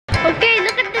Okay,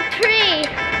 look at the tree.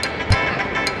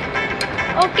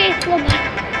 Okay, Lobat.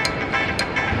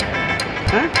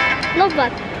 Huh?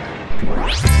 Lobat.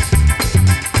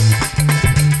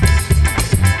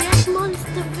 YAs Mall is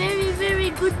a very, very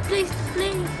good place to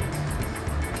play.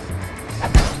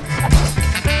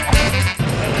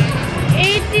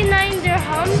 89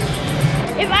 dirhams.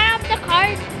 If I have the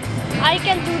card, I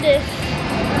can do this.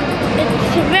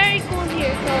 It's very cool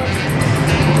here. So,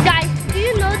 guys, do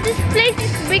you know this place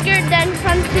is bigger than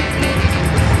Sun City?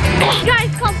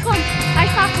 Guys, come. I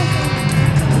saw something.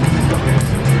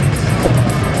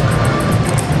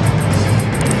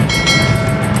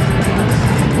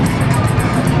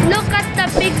 Look at the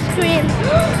big screen.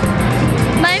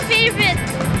 My favorite.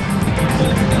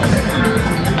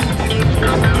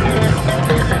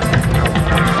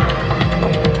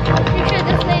 You should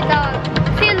just lay down.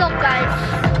 See, look, guys.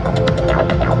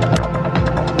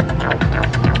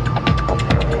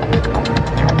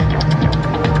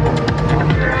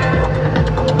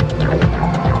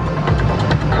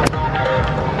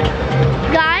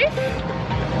 Guys,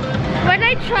 when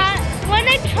I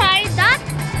tried that,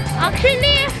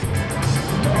 actually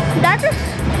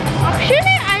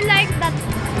I like that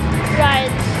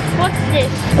ride. What's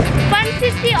this? Fun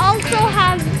City also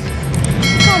has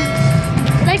some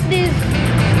like this.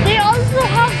 They also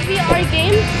have VR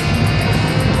games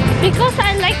because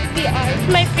I like VR. It's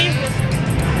my favorite.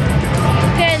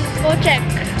 Okay, go check.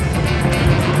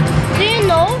 Do you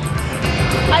know?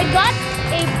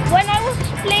 When I was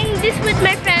playing this with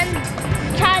my friend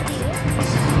Chadi,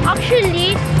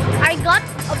 actually I got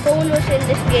a bonus in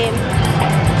this game.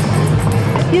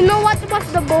 You know what was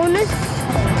the bonus?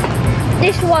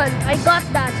 This one. I got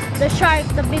that. The shark,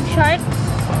 the big shark.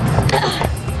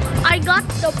 I got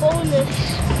the bonus.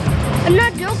 I'm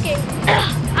not joking.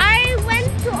 I went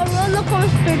to a roller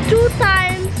coaster 2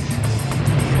 times,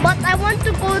 but I want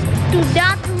to go to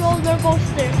that roller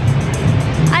coaster.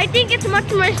 I think it's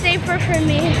much more safer for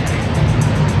me.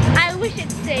 I wish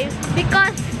it's safe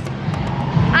because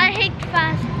I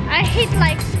hate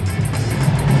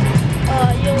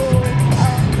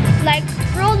like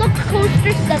roller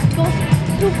coasters that go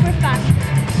super fast.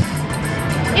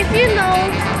 If you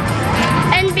know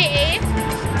NBA,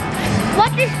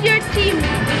 what is your team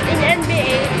in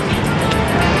NBA?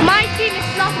 My team is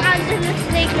Los Angeles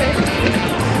Lakers.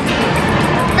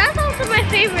 That's also my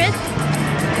favorite.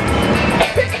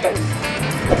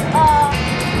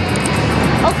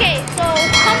 Okay, so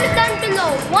comment down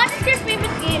below. What is your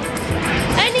favorite game?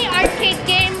 Any arcade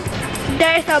game?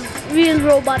 There's a real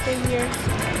robot in here.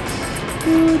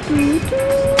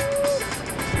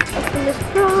 Optimus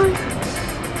Prime.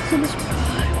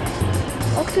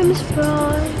 Optimus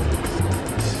Prime.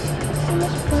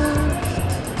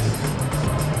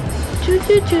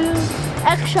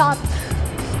 X-Shot.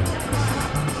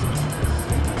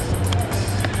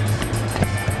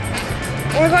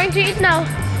 We're going to eat now.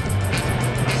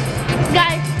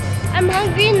 Guys, I'm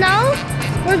hungry now.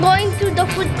 We're going to the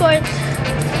food court.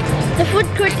 The food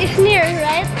court is near,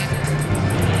 right?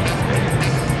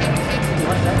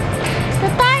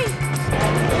 Tatay!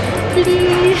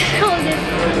 Please hold it.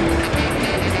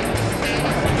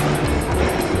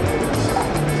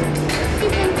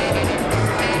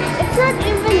 It's not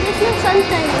even, there's no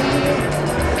sunshine in here.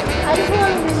 I just want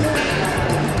to remove it.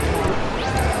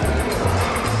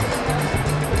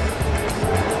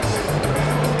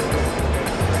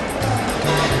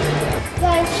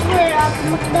 Guys, we're at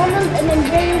McDonald's and I'm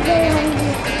very, very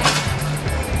hungry.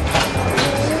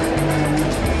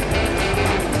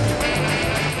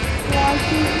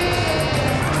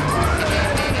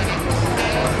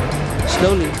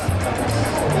 Slowly.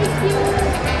 Thank you.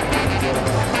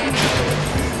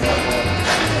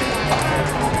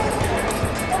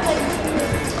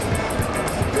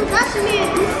 So that's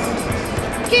weird.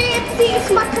 KFC is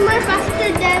much more faster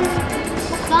than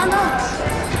McDonald's.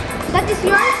 That is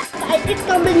yours? I did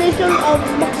combination of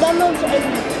McDonald's and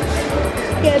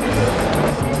KFC.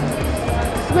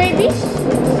 Gravy?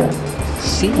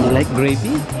 See, you like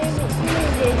gravy?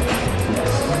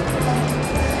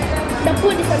 The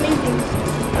food is amazing.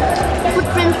 Put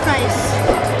French fries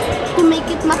to make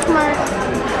it much more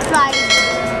fried.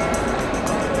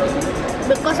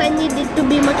 Because I need it to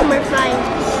be much more fried.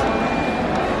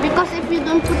 Because if you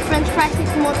don't put French fries, it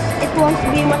won't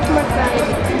be much more fried.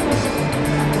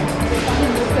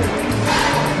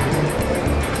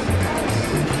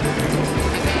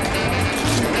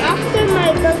 After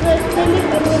my burger finish,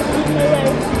 I will eat my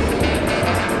rice.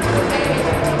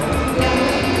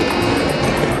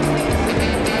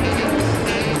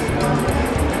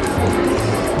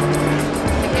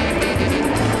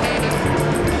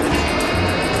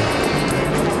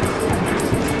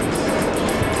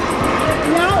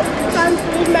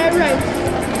 very nice.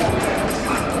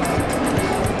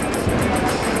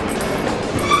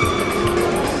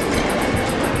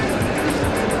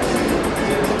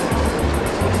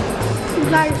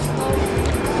 Guys,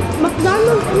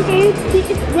 McDonald's and KFC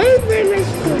is very, very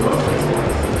nice food.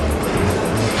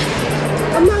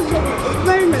 I'm not joking, it's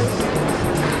very nice.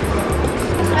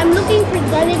 I'm looking for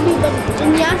Jollibee, but in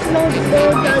YAS Mall there's no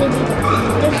Jollibee.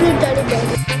 There's no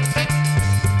Jollibee.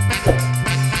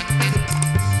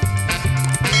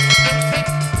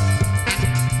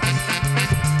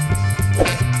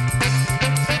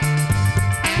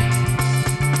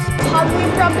 Hungry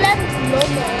problem? No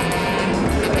more.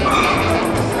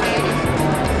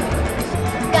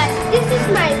 Guys, this is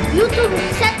my YouTube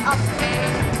setup.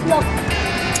 Look.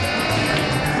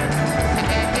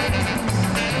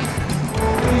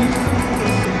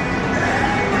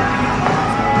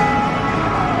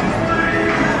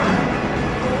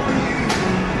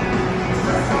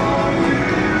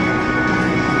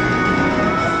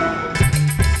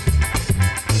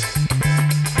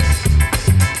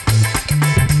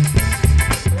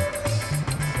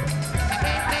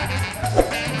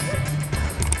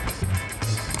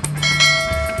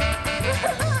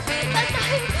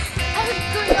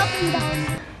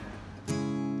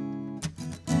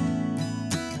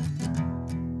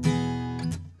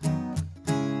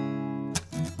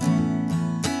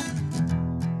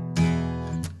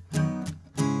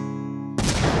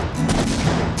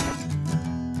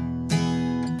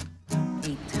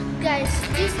 Guys,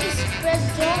 this is red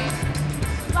job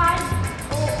 500.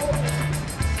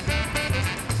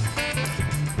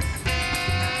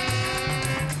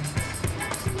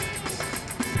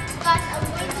 Guys, I'm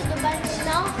going to the bank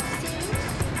now. See?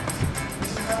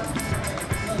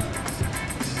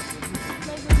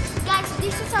 Guys,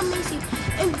 this is amazing.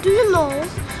 And do you know,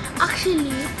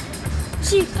 actually,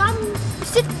 see, come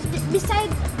sit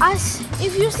beside us.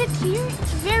 If you sit here,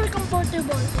 it's very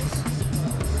comfortable.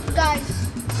 Guys,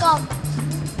 come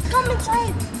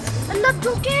inside. I'm not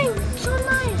joking. So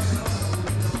nice.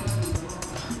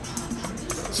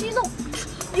 See, look.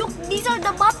 These are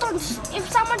the buttons. If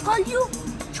someone calls you,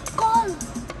 call.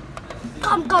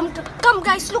 Come,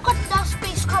 guys. Look at the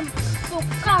space. Come. Look,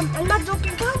 come. I'm not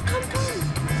joking. Come.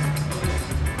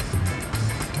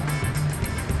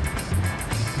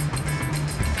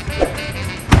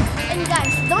 And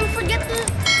guys, don't forget to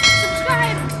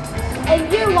subscribe.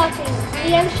 And you're watching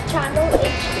Ian's channel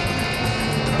HD.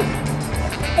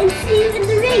 And see you in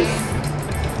the race.